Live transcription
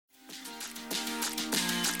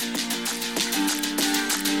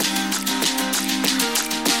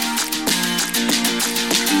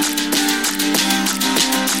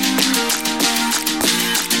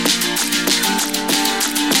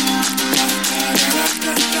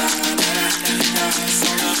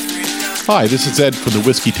Hi, this is Ed from the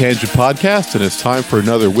Whiskey Tangent Podcast, and it's time for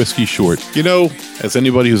another Whiskey Short. You know, as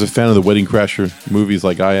anybody who's a fan of the Wedding Crasher movies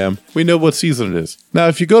like I am, we know what season it is. Now,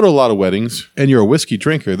 if you go to a lot of weddings and you're a whiskey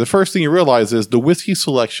drinker, the first thing you realize is the whiskey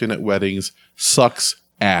selection at weddings sucks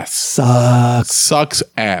ass. Sucks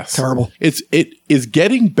ass. Terrible. It is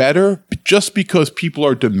getting better just because people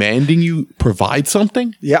are demanding you provide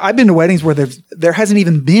something. Yeah, I've been to weddings where there hasn't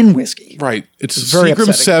even been whiskey. Right. It's very Seagram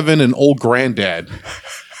upsetting. 7 and Old Granddad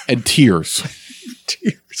and tears.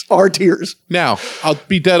 Tears. Now, I'll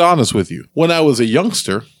be dead honest with you. When I was a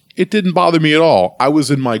youngster, it didn't bother me at all. I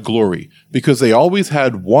was in my glory because they always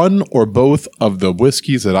had one or both of the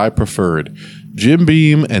whiskeys that I preferred. Jim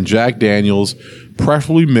Beam and Jack Daniels,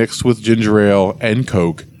 preferably mixed with ginger ale and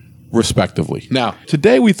Coke, respectively. Now,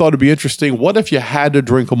 today we thought it'd be interesting. What if you had to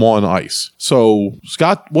drink them on ice? So,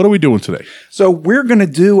 Scott, what are we doing today? So we're going to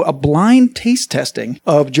do a blind taste testing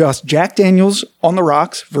of just Jack Daniels on the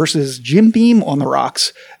rocks versus Jim Beam on the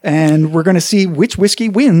rocks. And we're going to see which whiskey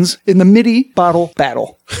wins in the midi bottle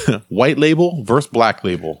battle. White label versus black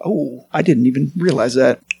label. Oh, I didn't even realize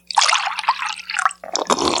that.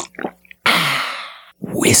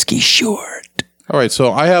 Whiskey Short. All right,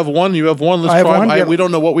 so I have one, you have one. Let's I have try. one, yeah. We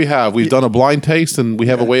don't know what we have. We've done a blind taste, and we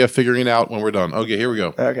have a way of figuring it out when we're done. Okay, here we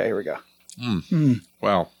go. Okay, here we go.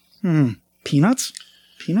 Wow. Peanuts?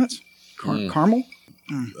 Caramel?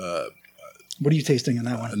 What are you tasting in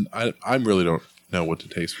that one? And I really don't know what to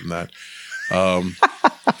taste from that.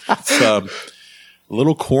 It's a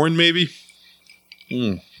little corn, maybe.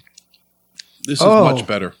 This is much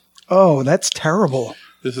better. Oh, that's terrible.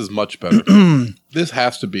 This is much better. This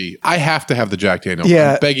has to be. I have to have the Jack Daniels.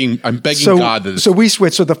 Yeah. I'm begging God that. So we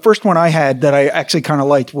switched. So the first one I had that I actually kind of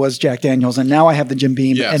liked was Jack Daniels, and now I have the Jim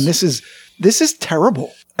Beam, Yes. and this is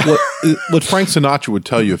terrible. what Frank Sinatra would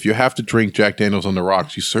tell you, if you have to drink Jack Daniels on the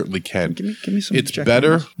rocks, you certainly can. Give me some. It's Jack better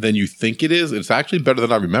Daniels. than you think it is. It's actually better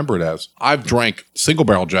than I remember it as. I've drank Single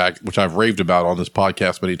Barrel Jack, which I've raved about on this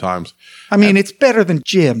podcast many times. I mean, it's better than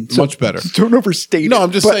Jim. So Much better. Don't overstate it. No,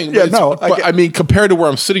 I'm just But, saying. Yeah, no. I mean, compared to where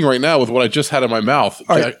I'm sitting right now with what I just had in my mouth,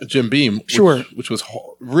 Jim Beam, which was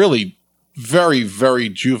really very, very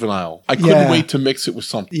juvenile. I couldn't wait to mix it with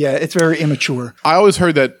something. yeah, it's very immature. I always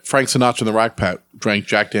heard that Frank Sinatra and the Rat Pack drank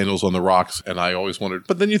Jack Daniels on the rocks, and I always wondered.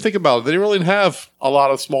 But then you think about it, they didn't really have a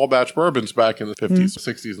lot of small batch bourbons back in the 50s,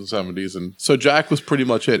 60s, and 70s, and so Jack was pretty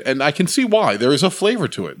much it. And I can see why. There is a flavor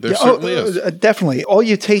to it. There certainly is. Definitely. All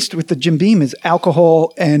you taste with the Jim Beam is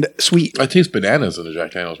alcohol and sweet. I taste bananas in the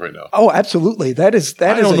Jack Daniels right now. Oh, absolutely. I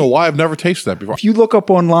don't know why I've never tasted that before. If you look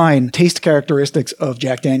up online taste characteristics of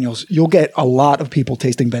Jack Daniels, you'll get a lot of people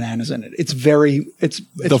tasting bananas in it. It's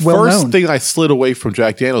The well first known. thing I slid away from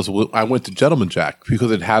Jack Daniels, I went to Gentleman Jack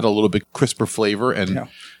because it had a little bit crisper flavor and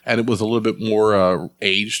it was a little bit more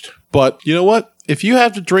aged. But you know what? If you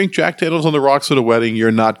have to drink Jack Daniels on the rocks at a wedding,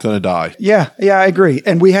 you're not going to die. Yeah, I agree.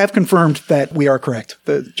 And we have confirmed that we are correct.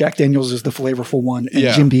 The Jack Daniels is the flavorful one,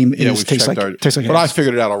 and Jim Beam tastes like But I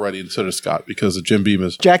figured it out already, and so did Scott, because the Jim Beam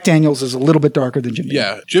is... Jack Daniels is a little bit darker than Jim Beam.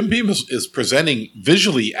 Yeah, Jim Beam is presenting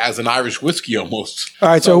visually as an Irish whiskey almost. All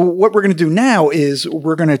right, so what we're going to do now is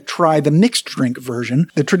we're going to try the mixed drink version.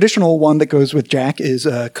 The traditional one that goes with Jack is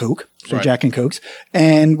Coke, so Jack and Cokes.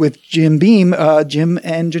 And with Jim Beam, Jim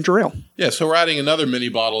and ginger ale. Yeah, so we're adding another mini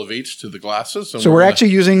bottle of each to the glasses. So we're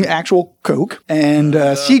actually using actual Coke and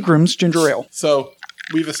Seagram's ginger ale. So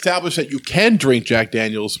we've established that you can drink Jack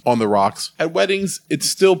Daniels on the rocks. At weddings, it's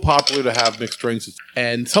still popular to have mixed drinks.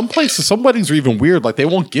 And some weddings are even weird. Like, they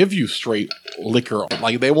won't give you straight liquor.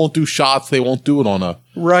 Like, they won't do shots. They won't do it on a...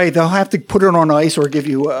 Right. They'll have to put it on ice or give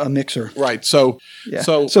you a mixer. Right. So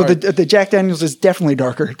the Jack Daniels is definitely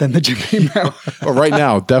darker than the Jim Beam now. Well, right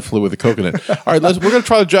now, definitely with the coconut. All right, we're going to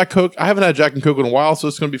try the Jack Coke. I haven't had Jack and Coke in a while, so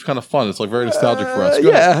it's going to be kind of fun. It's like very nostalgic for us.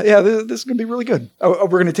 This is going to be really good. Oh,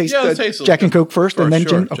 we're going to taste Jack and Coke first and then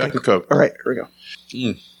Jim? Okay. Jack and Coke. All right, here we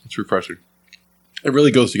go. It's refreshing. It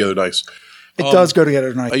really goes together nice. It does go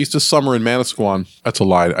together tonight. I used to summer in Manasquan. That's a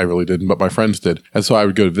lie. I really didn't, but my friends did. And so I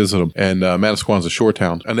would go to visit them. And Manasquan's a shore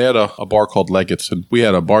town. And they had a bar called Leggett's. And we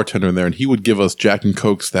had a bartender in there, and he would give us Jack and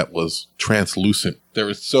Cokes that was translucent. There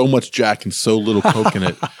was so much Jack and so little Coke in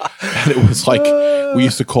it. And it was like, we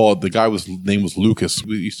used to call it, name was Lucas.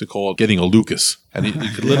 We used to call it getting a Lucas. And you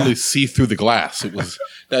could literally see through the glass. It was,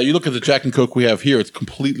 now you look at the Jack and Coke we have here, it's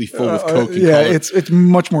completely full with Coke and color. It's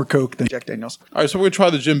much more Coke than Jack Daniels. All right, so we're going to try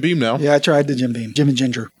the Jim Beam now. Yeah, I tried the Jim Beam. Jim and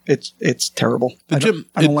Ginger. It's terrible. I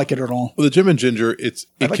don't like it at all. Well, the Jim and Ginger,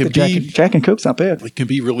 Jack and Coke's not bad. It can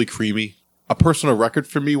be really creamy. A personal record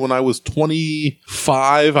for me, when I was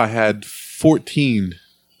 25, I had 14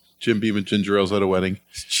 Jim Beam and ginger ales at a wedding.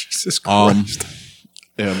 Jesus Christ.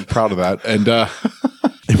 Yeah, I'm proud of that. And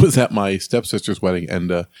was at my stepsister's wedding,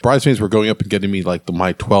 and bridesmaids were going up and getting me like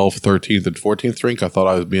my 12th, 13th, and 14th drink. I thought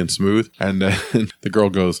I was being smooth. And the girl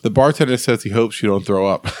goes, the bartender says he hopes you don't throw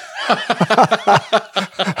up.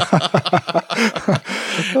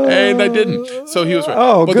 And I didn't. So he was right.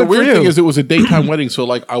 Oh, but good the weird for you. thing is it was a daytime wedding. So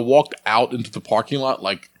like I walked out into the parking lot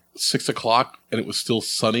like 6 o'clock and it was still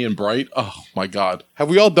sunny and bright. Oh my God. Have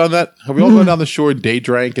we all done that? Have we all gone down the shore and day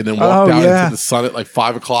drank and then walked out into the sun at like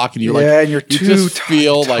 5 o'clock and you're like, and you're you too just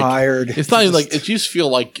feel tired. Like, it's not even like, it just feel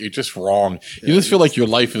like you're just wrong. You just feel like your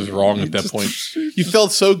life is wrong at that point. You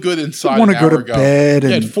felt so good inside. You want to go to bed.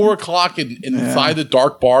 At 4 o'clock and inside the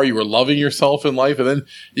dark bar, you were loving yourself in life. And then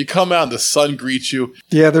you come out and the sun greets you.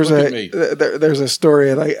 Yeah, there's a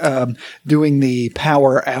story like doing the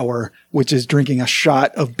power hour, which is drinking a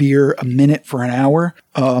shot of beer a minute for an hour.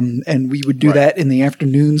 And we would do that in the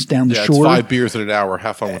afternoons down the shore. It's 5 beers in an hour.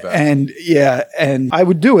 Have fun with that. And I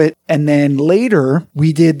would do it. And then later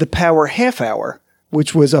we did the power half hour,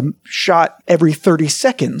 which was a shot every 30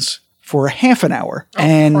 seconds for a half an hour.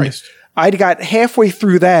 And Christ. I got halfway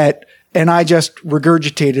through that and I just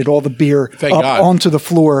regurgitated all the beer onto the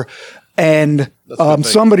floor. And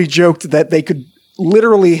somebody joked that they could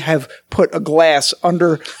literally have put a glass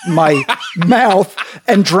under my mouth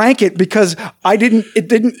and drank it because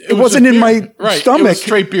it wasn't in my stomach. It was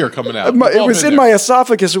straight beer coming out. It was in my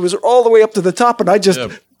esophagus. It was all the way up to the top and I just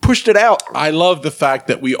pushed it out. I love the fact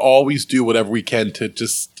that we always do whatever we can to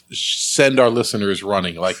just send our listeners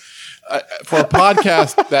running. Like, for a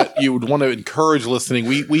podcast that you would want to encourage listening,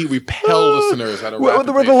 we repel listeners at a rapid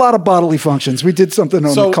there were pace. a lot of bodily functions. We did something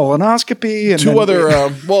on the colonoscopy and two other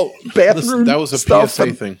bathroom. That was a stuff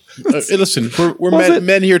PSA thing. Listen, we're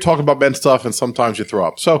men here talking about men stuff, and sometimes you throw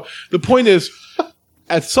up. So the point is,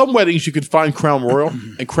 at some weddings you could find Crown Royal,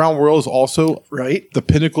 and Crown Royal is also the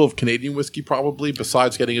pinnacle of Canadian whiskey, probably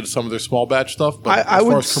besides getting into some of their small batch stuff. But I as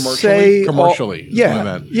would far as say commercially,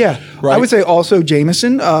 I would say also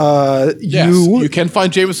Jameson. You can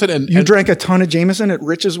find Jameson, and you drank a ton of Jameson at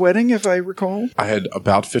Rich's wedding, if I recall. I had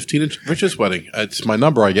about 15 at Rich's wedding. It's my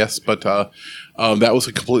number, I guess, but that was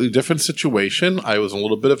a completely different situation. I was in a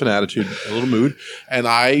little bit of an attitude, a little mood, and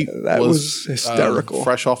I was hysterical,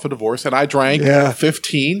 fresh off a divorce, and I drank 15.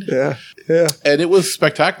 Yeah. And it was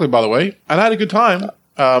spectacular, by the way, and I had a good time.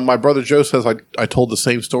 My brother Joe says I told the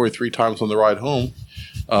same story 3 times on the ride home,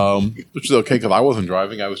 which is okay because I wasn't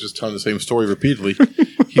driving. I was just telling the same story repeatedly.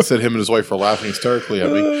 He said him and his wife were laughing hysterically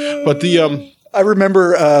at me. But I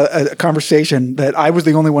remember a conversation that I was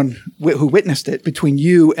the only one who witnessed it between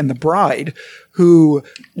you and the bride, who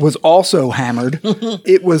was also hammered.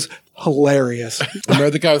 It was hilarious. Remember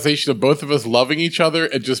the conversation of both of us loving each other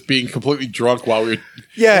and just being completely drunk while we were...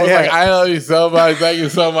 Yeah. Like, I love you so much. Thank you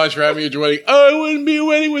so much for having me at your wedding. Oh, it wouldn't be a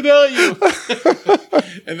wedding without you.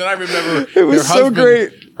 And then I remember... It was so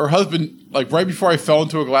great. Her husband, like right before I fell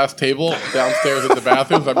into a glass table downstairs at the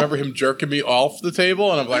bathrooms, I remember him jerking me off the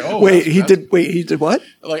table, and I'm like, oh... Wait, he did what?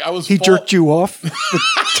 Like I was... He jerked you off the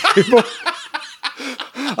table?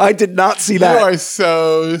 I did not see that. You are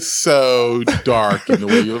so dark in the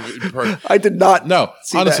way you live. I did not. No,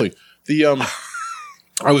 honestly,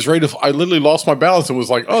 I was ready to. I literally lost my balance and was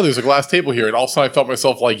like, "Oh, there's a glass table here," and all of a sudden I felt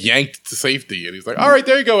myself like yanked to safety. And he's like, "All right,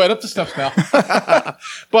 there you go, Ed, up the steps now."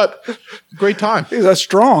 But great time. He's a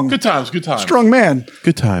strong, good times, strong man.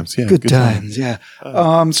 Good times, yeah, good times, yeah.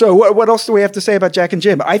 So what else do we have to say about Jack and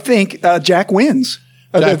Jim? I think Jack wins.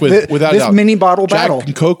 Jack wins, without this doubt. mini bottle battle. Jack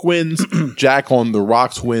and Coke wins. Jack on the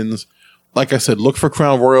rocks wins. Like I said, look for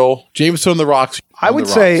Crown Royal. Jameson on the rocks. I would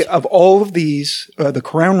say of all of these, the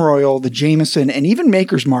Crown Royal, the Jameson, and even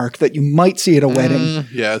Maker's Mark that you might see at a wedding.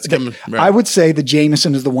 Yeah, it's coming. I would say the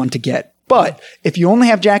Jameson is the one to get. But if you only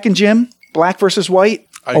have Jack and Jim, black versus white,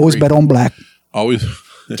 always bet on black. Always.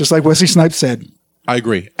 Just like Wesley Snipes said. I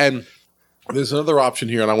agree. And there's another option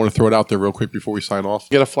here, and I want to throw it out there real quick before we sign off.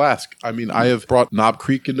 Get a flask. I mean, I have brought Knob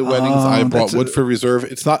Creek into weddings. I have brought Woodford Reserve.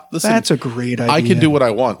 It's not, listen. That's a great idea. I can do what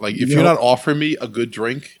I want. Like, if you're not offering me a good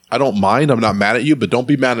drink, I don't mind. I'm not mad at you, but don't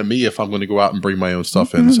be mad at me if I'm going to go out and bring my own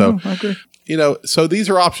stuff in. So, I agree. So these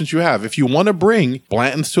are options you have. If you want to bring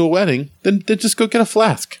Blanton's to a wedding, then just go get a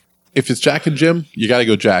flask. If it's Jack and Jim, you got to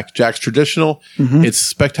go Jack. Jack's traditional. It's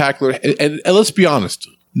spectacular. And let's be honest.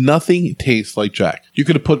 Nothing tastes like Jack. You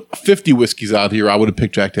could have put 50 whiskeys out here. I would have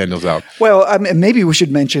picked Jack Daniels out. Well, maybe we should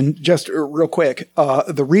mention just real quick,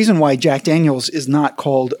 the reason why Jack Daniels is not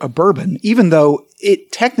called a bourbon, even though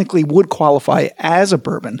it technically would qualify as a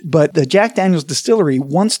bourbon, but the Jack Daniels distillery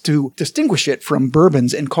wants to distinguish it from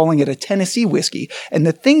bourbons and calling it a Tennessee whiskey. And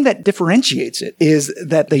the thing that differentiates it is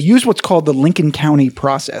that they use what's called the Lincoln County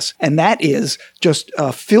process. And that is just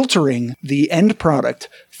filtering the end product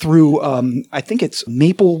through, I think it's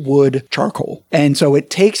maple wood charcoal. And so it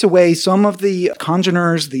takes away some of the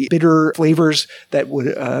congeners, the bitter flavors that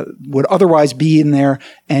would otherwise be in there,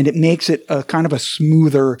 and it makes it a kind of a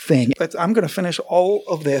smoother thing. But I'm going to finish all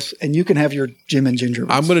of this, and you can have your Jim and Ginger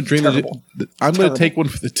ale. I'm going to drink Terrible. I'm going to take one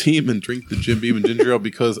for the team and drink the Jim Beam and Ginger Ale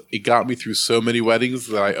because it got me through so many weddings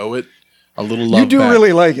that I owe it a little love. You do back.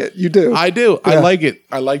 really like it. You do. I do. Yeah. I like it.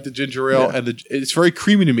 I like the ginger ale, and it's very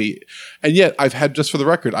creamy to me. And yet, I've had, just for the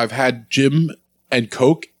record, I've had Jim and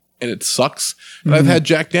Coke, and it sucks. But I've had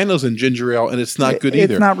Jack Daniels and ginger ale, and it's not good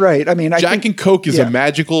either. It's not right. I mean, Jack and Coke is a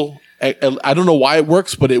magical. I don't know why it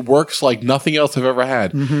works, but it works like nothing else I've ever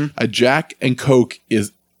had. A Jack and Coke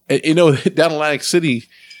is, down in Atlantic City.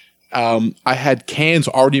 I had cans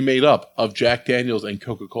already made up of Jack Daniels and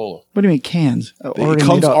Coca-Cola. What do you mean cans? It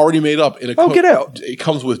comes already made up in a. Get out! It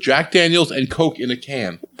comes with Jack Daniels and Coke in a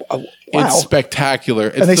can. Wow. It's spectacular.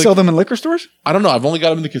 And they sell them in liquor stores? I don't know. I've only got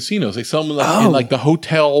them in the casinos. They sell them in like the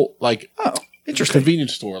hotel, like interesting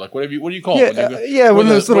convenience store, like what do you call it? One of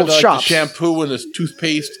those little shops. The shampoo and the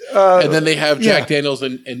toothpaste, and then they have Jack Daniels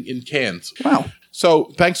in cans. Wow.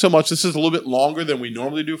 So thanks so much. This is a little bit longer than we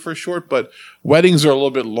normally do for a short, but weddings are a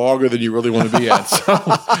little bit longer than you really want to be at. So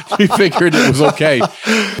we figured it was okay.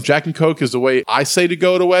 Jack and Coke is the way I say to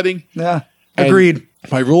go at a wedding. Yeah, agreed.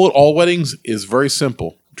 And my rule at all weddings is very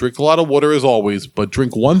simple. Drink a lot of water as always, but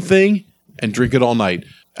drink one thing and drink it all night.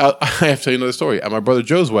 I have to tell you another story. At my brother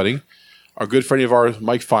Joe's wedding, our good friend of ours,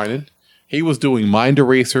 Mike Finan, he was doing mind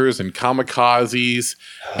erasers and kamikazes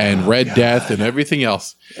and Red Death and everything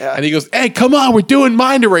else. Yeah. And he goes, hey, come on, we're doing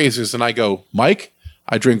mind erasers. And I go, Mike,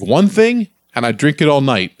 I drink one thing and I drink it all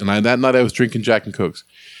night. And that night I was drinking Jack and Cokes.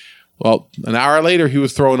 Well, an hour later, he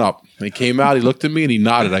was throwing up. And he came out, he looked at me and he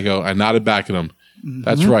nodded. I nodded back at him.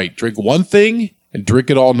 That's right. Drink one thing and drink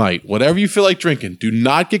it all night. Whatever you feel like drinking. Do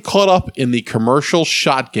not get caught up in the commercial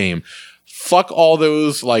shot game. Fuck all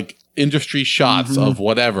those like industry shots of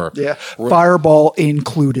whatever. Yeah. Fireball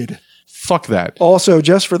included. Fuck that. Also,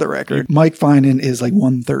 just for the record, Mike Finan is like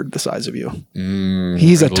 1/3 the size of you.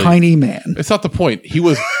 He's a tiny man. It's not the point. He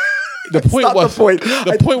was. The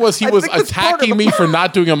point was he was attacking me for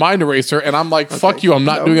not doing a mind eraser, and I'm like, fuck you, I'm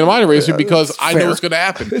not doing a mind eraser because I know what's going to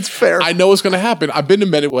happen. It's fair. I know what's going to happen. I've been to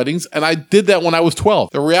many weddings, and I did that when I was 12.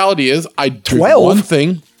 The reality is, I drink one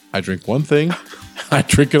thing, I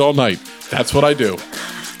drink it all night. That's what I do.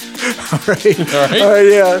 All right.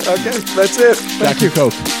 Yeah. Okay. That's it. Jack and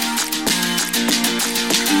Coke.